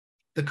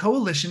The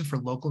Coalition for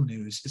Local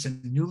News is a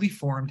newly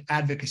formed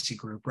advocacy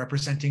group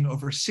representing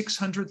over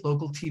 600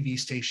 local TV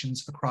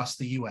stations across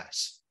the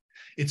U.S.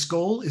 Its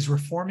goal is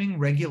reforming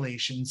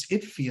regulations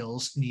it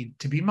feels need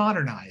to be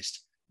modernized,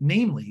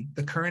 namely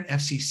the current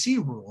FCC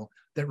rule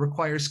that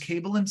requires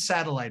cable and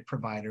satellite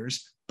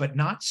providers, but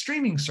not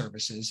streaming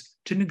services,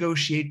 to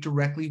negotiate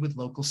directly with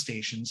local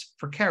stations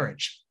for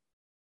carriage.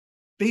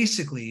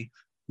 Basically,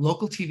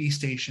 local TV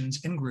stations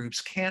and groups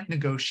can't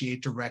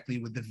negotiate directly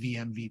with the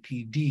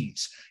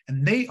vMVPDs,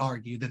 and they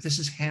argue that this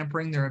is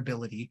hampering their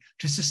ability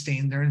to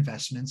sustain their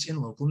investments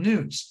in local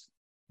news.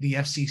 The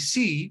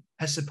FCC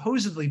has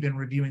supposedly been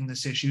reviewing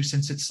this issue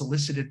since it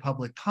solicited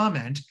public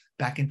comment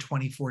back in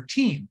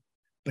 2014,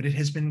 but it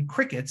has been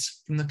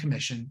crickets from the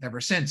commission ever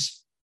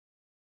since.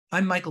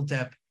 I'm Michael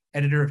Depp,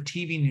 editor of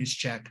TV News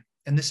Check,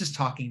 and this is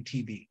Talking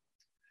TV.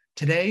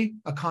 Today,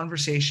 a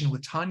conversation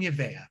with Tanya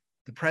Vea,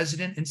 the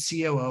president and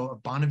COO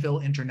of Bonneville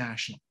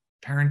International,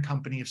 parent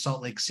company of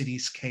Salt Lake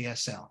City's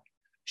KSL.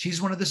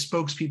 She's one of the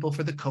spokespeople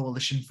for the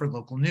Coalition for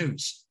Local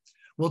News.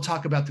 We'll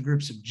talk about the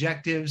group's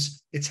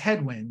objectives, its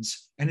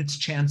headwinds, and its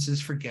chances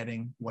for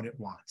getting what it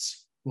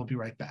wants. We'll be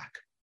right back.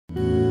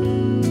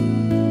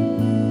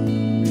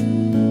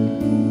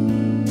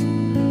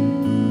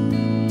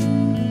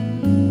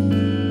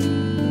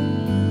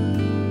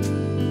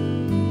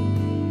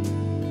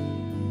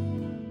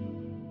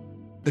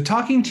 The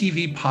Talking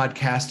TV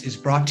podcast is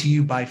brought to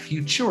you by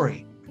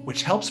Futuri,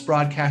 which helps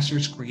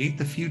broadcasters create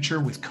the future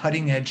with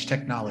cutting-edge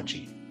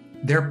technology.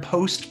 Their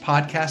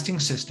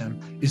post-podcasting system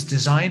is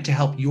designed to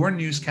help your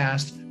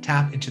newscast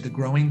tap into the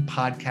growing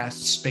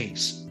podcast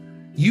space.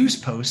 Use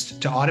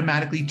Post to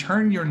automatically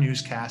turn your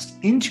newscast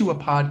into a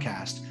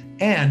podcast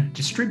and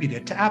distribute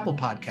it to Apple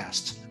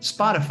Podcasts,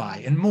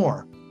 Spotify, and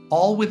more,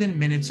 all within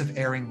minutes of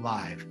airing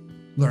live.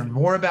 Learn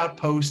more about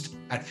Post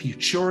at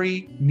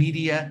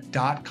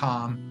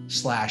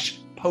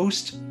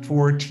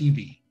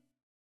futurimedia.com/post4tv.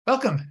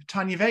 Welcome,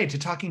 Tanya Vea, to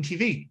Talking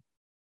TV.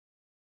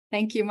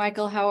 Thank you,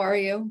 Michael. How are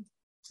you?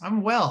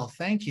 I'm well,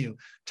 thank you.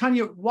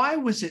 Tanya, why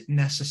was it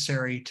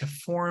necessary to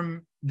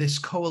form this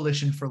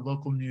coalition for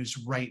local news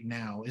right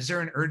now? Is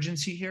there an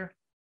urgency here?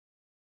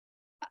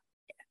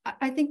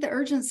 I think the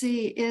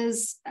urgency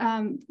is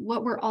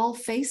what we're all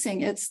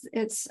facing.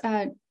 It's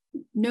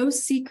no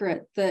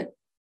secret that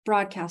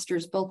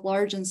broadcasters, both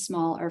large and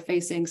small, are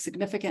facing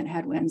significant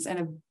headwinds and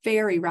a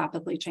very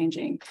rapidly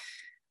changing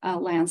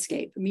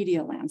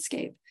media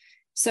landscape.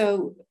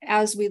 So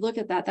as we look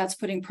at that, that's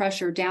putting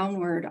pressure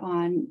downward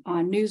on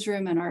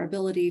newsroom and our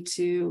ability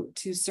to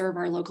serve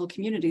our local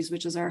communities,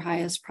 which is our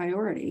highest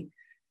priority.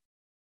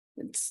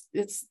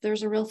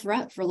 There's a real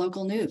threat for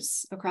local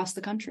news across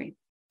the country.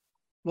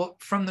 Well,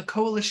 from the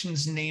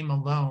coalition's name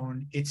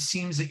alone, it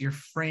seems that you're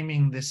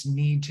framing this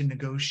need to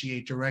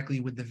negotiate directly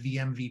with the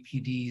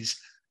vMVPDs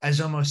as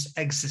almost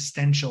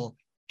existential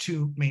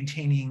to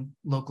maintaining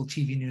local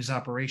TV news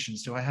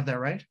operations. Do I have that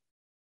right? I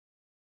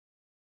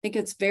think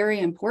it's very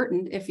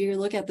important. If you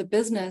look at the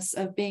business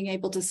of being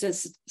able to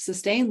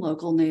sustain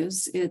local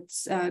news,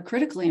 it's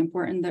critically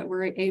important that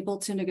we're able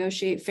to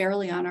negotiate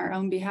fairly on our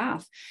own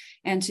behalf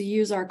and to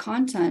use our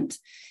content.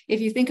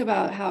 If you think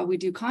about how we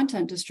do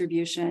content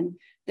distribution,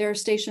 there are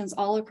stations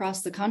all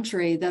across the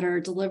country that are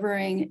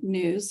delivering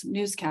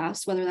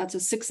newscasts, whether that's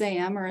at 6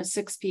 a.m. or at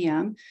 6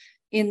 p.m.,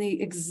 in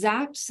the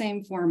exact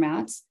same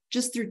formats,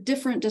 just through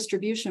different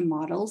distribution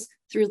models,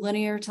 through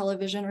linear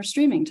television or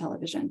streaming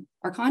television.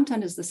 Our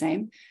content is the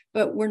same,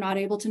 but we're not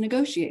able to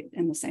negotiate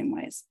in the same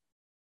ways.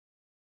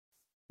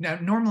 Now,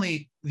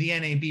 normally the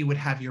NAB would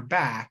have your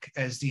back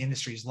as the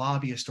industry's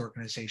lobbyist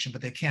organization,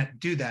 but they can't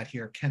do that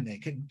here, can they?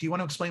 Do you want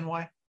to explain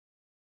why?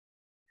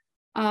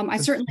 I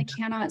certainly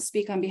cannot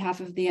speak on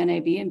behalf of the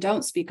NAB and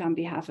don't speak on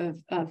behalf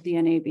of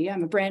the NAB.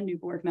 I'm a brand new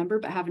board member,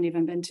 but haven't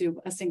even been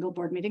to a single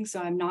board meeting,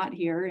 so I'm not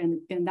here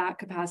in that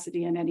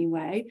capacity in any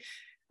way.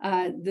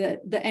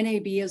 The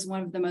NAB is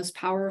one of the most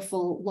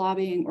powerful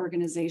lobbying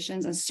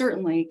organizations and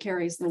certainly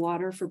carries the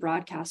water for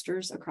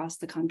broadcasters across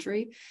the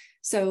country.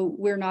 So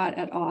we're not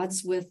at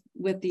odds with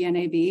the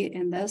NAB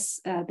in this.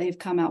 They've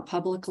come out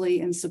publicly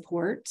in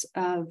support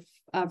of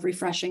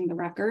refreshing the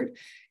record.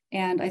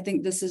 And I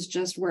think this is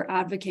just, we're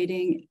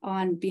advocating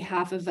on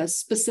behalf of a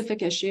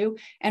specific issue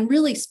and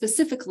really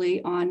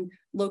specifically on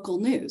local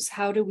news.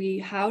 How do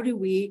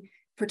we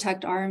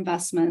protect our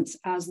investments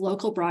as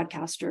local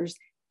broadcasters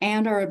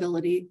and our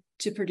ability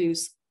to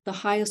produce the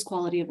highest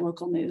quality of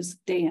local news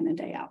day in and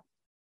day out?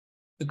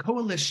 The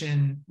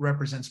coalition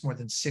represents more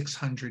than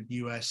 600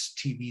 U.S.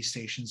 TV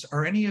stations.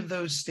 Are any of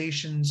those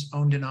stations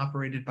owned and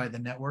operated by the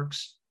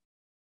networks?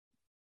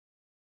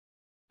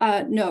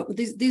 No,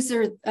 these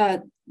are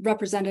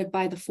represented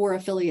by the 4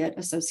 affiliate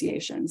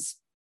associations.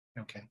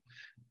 Okay.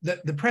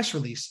 The press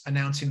release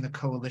announcing the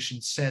coalition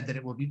said that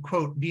it will be,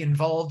 quote, be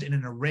involved in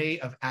an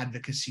array of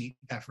advocacy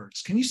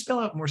efforts. Can you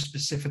spell out more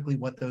specifically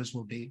what those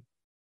will be?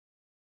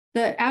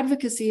 The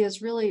advocacy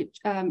is really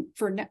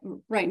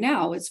right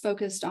now, it's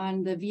focused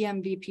on the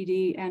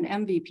vMVPD and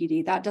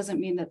MVPD. That doesn't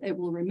mean that it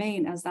will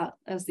remain as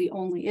the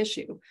only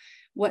issue.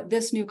 What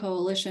this new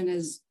coalition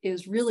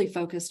is really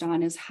focused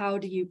on is how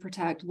do you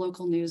protect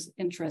local news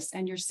interests?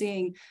 And you're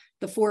seeing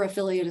the 4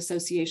 affiliate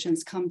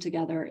associations come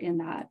together in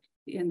that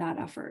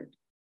effort.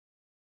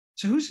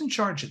 So who's in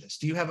charge of this?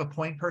 Do you have a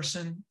point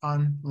person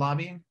on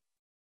lobbying?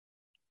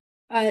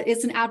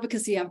 It's an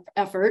advocacy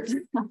effort.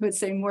 I would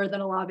say more than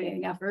a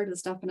lobbying effort.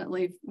 It's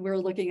definitely, we're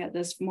looking at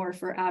this more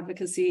for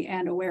advocacy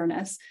and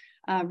awareness,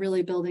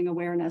 really building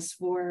awareness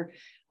for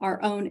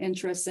our own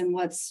interests and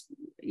what's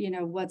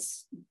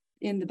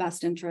in the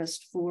best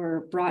interest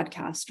for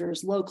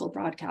broadcasters, local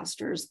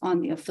broadcasters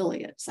on the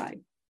affiliate side.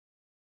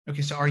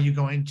 Okay, so are you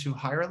going to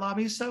hire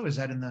lobbyists though? Is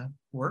that in the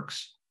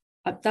works?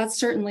 That's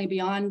certainly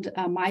beyond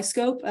my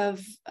scope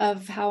of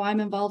how I'm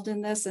involved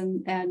in this,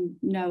 and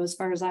no, as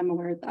far as I'm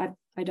aware,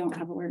 I don't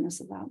have awareness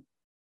of that.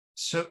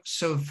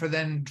 So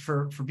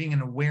for being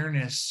an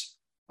awareness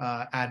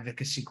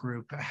advocacy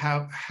group,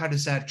 how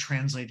does that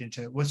translate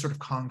into what sort of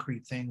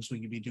concrete things will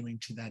you be doing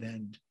to that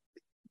end?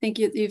 I think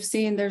you've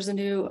seen there's a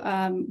new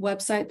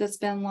website that's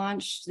been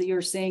launched.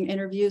 You're seeing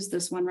interviews,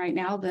 this one right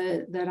now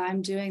that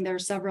I'm doing. There are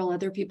several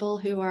other people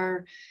who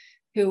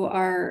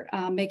are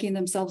making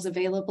themselves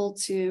available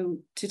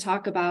to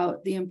talk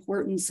about the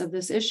importance of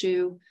this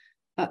issue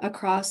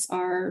across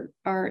our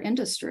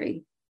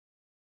industry.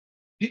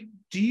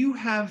 Do you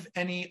have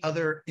any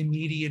other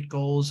immediate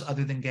goals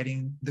other than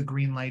getting the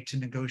green light to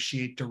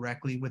negotiate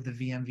directly with the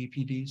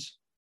vMVPDs?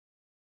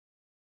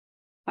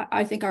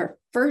 I think our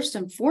first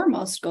and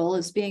foremost goal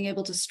is being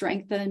able to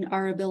strengthen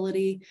our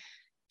ability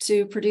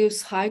to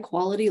produce high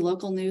quality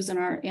local news in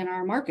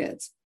our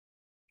markets.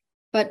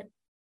 But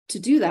to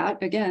do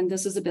that, again,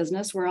 this is a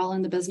business. We're all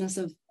in the business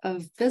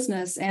of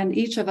business, and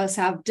each of us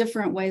have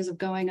different ways of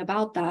going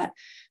about that.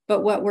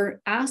 But what we're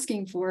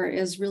asking for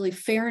is really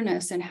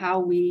fairness in how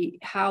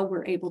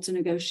we're able to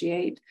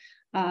negotiate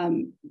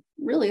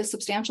really a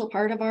substantial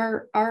part of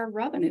our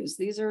revenues.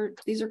 These are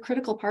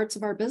critical parts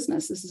of our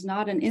business. This is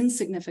not an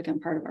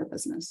insignificant part of our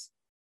business.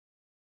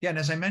 Yeah, and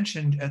as I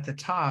mentioned at the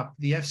top,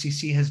 the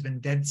FCC has been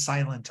dead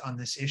silent on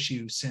this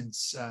issue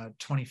since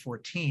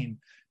 2014.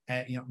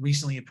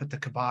 Recently it put the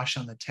kibosh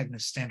on the Tegna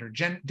standard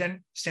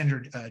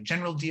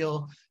general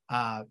deal,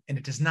 and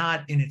it does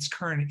not, in its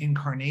current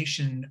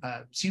incarnation,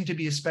 seem to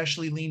be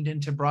especially leaned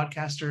into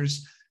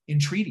broadcasters in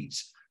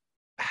treaties.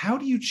 How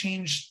do you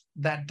change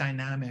that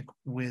dynamic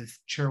with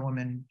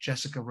Chairwoman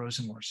Jessica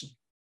Rosenworcel?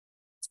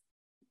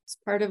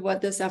 Part of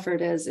what this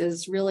effort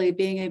is really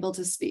being able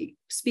to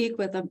speak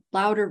with a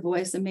louder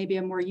voice and maybe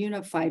a more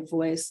unified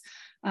voice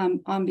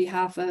on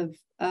behalf of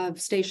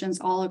stations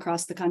all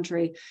across the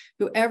country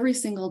who every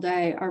single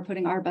day are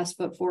putting our best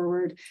foot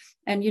forward.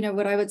 And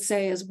what I would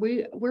say is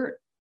we've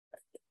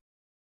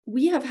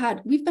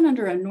been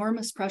under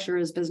enormous pressure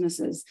as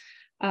businesses.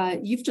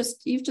 You've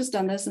just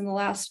done this in the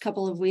last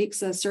couple of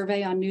weeks, a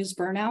survey on news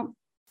burnout.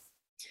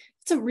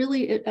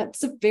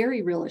 It's a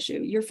very real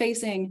issue. You're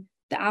facing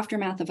the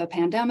aftermath of a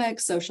pandemic,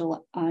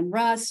 social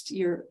unrest,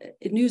 your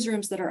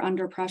newsrooms that are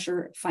under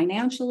pressure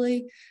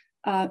financially,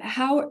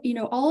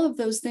 all of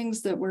those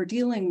things that we're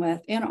dealing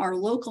with in our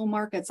local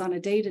markets on a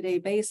day-to-day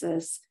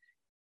basis.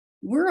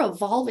 We're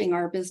evolving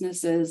our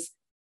businesses,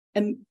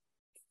 and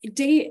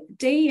day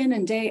in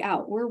and day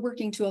out, we're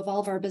working to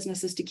evolve our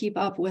businesses to keep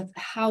up with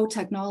how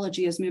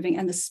technology is moving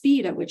and the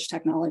speed at which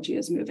technology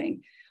is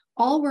moving.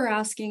 All we're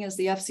asking is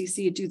the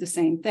FCC do the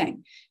same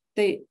thing.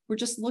 We're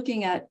just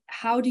looking at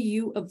how do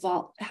you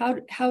evolve,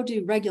 how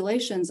do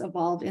regulations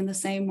evolve in the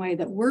same way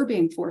that we're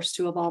being forced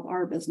to evolve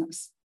our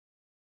business.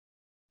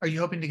 Are you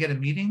hoping to get a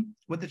meeting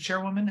with the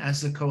chairwoman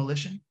as the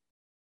coalition?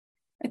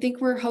 I think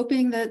we're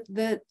hoping that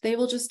they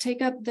will just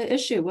take up the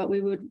issue. What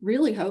we would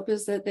really hope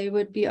is that they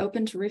would be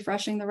open to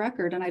refreshing the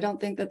record. And I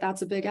don't think that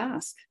that's a big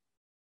ask.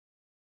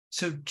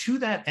 So to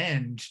that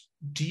end,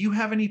 do you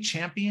have any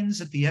champions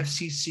at the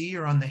FCC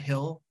or on the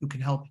Hill who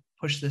can help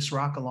push this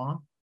rock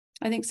along?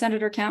 I think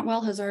Senator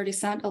Cantwell has already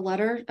sent a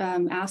letter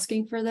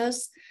asking for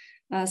this.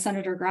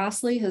 Senator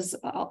Grassley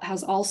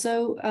has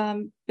also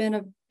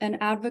been an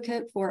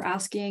advocate for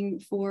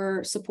asking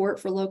for support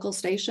for local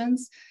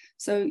stations.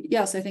 So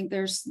yes, I think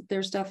there's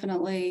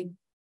definitely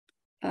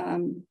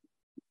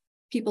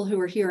people who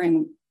are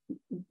hearing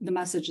the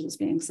message that's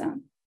being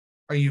sent.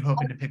 Are you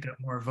hoping to pick up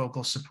more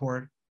vocal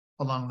support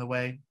along the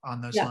way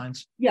on those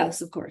lines?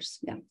 Yes, of course.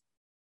 Yeah.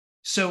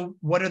 So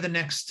what are the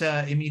next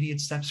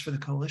immediate steps for the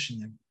coalition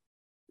then?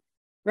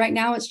 Right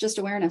now, it's just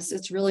awareness.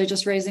 It's really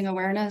just raising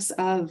awareness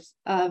of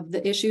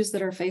the issues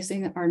that are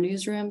facing our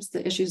newsrooms,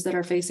 the issues that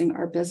are facing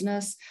our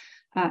business,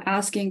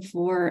 asking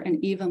for an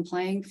even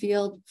playing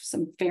field,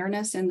 some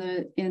fairness in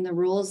the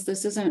rules.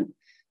 This isn't,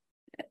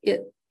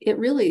 it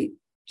really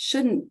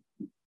shouldn't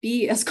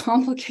be as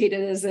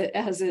complicated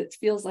as it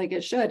feels like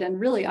it should. And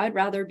really, I'd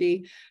rather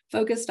be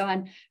focused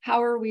on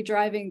how are we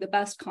driving the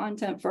best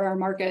content for our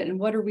market, and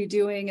what are we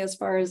doing as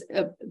far as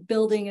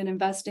building and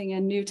investing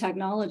in new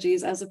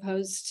technologies, as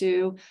opposed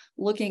to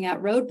looking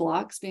at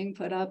roadblocks being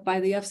put up by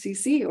the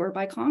FCC or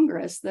by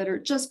Congress that are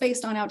just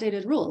based on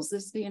outdated rules.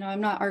 This,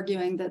 I'm not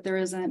arguing that there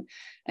isn't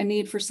a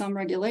need for some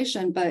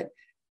regulation, but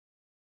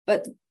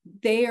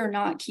they are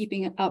not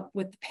keeping up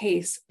with the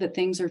pace that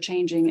things are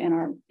changing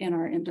in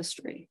our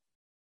industry.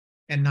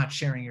 And not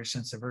sharing your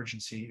sense of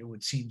urgency, it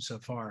would seem so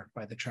far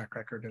by the track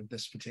record of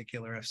this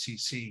particular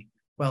FCC.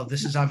 Well,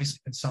 this has obviously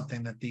been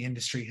something that the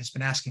industry has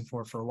been asking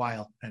for a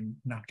while and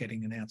not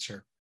getting an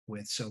answer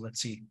with. So let's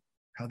see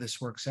how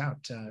this works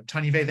out.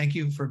 Tanya Vea, thank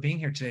you for being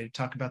here today to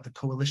talk about the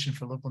Coalition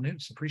for Local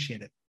News.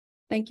 Appreciate it.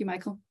 Thank you,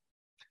 Michael.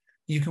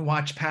 You can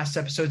watch past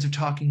episodes of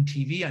Talking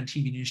TV on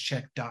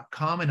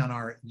tvnewscheck.com and on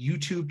our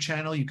YouTube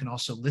channel. You can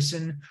also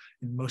listen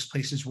in most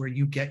places where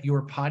you get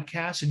your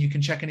podcasts, and you can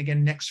check in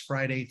again next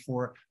Friday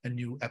for a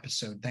new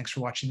episode. Thanks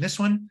for watching this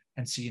one,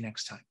 and see you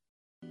next time.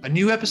 A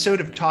new episode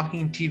of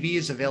Talking TV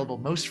is available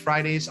most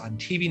Fridays on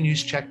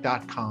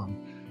tvnewscheck.com.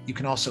 You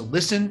can also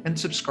listen and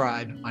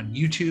subscribe on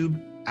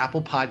YouTube,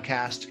 Apple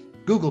Podcast,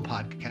 Google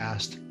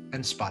Podcast,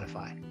 and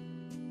Spotify.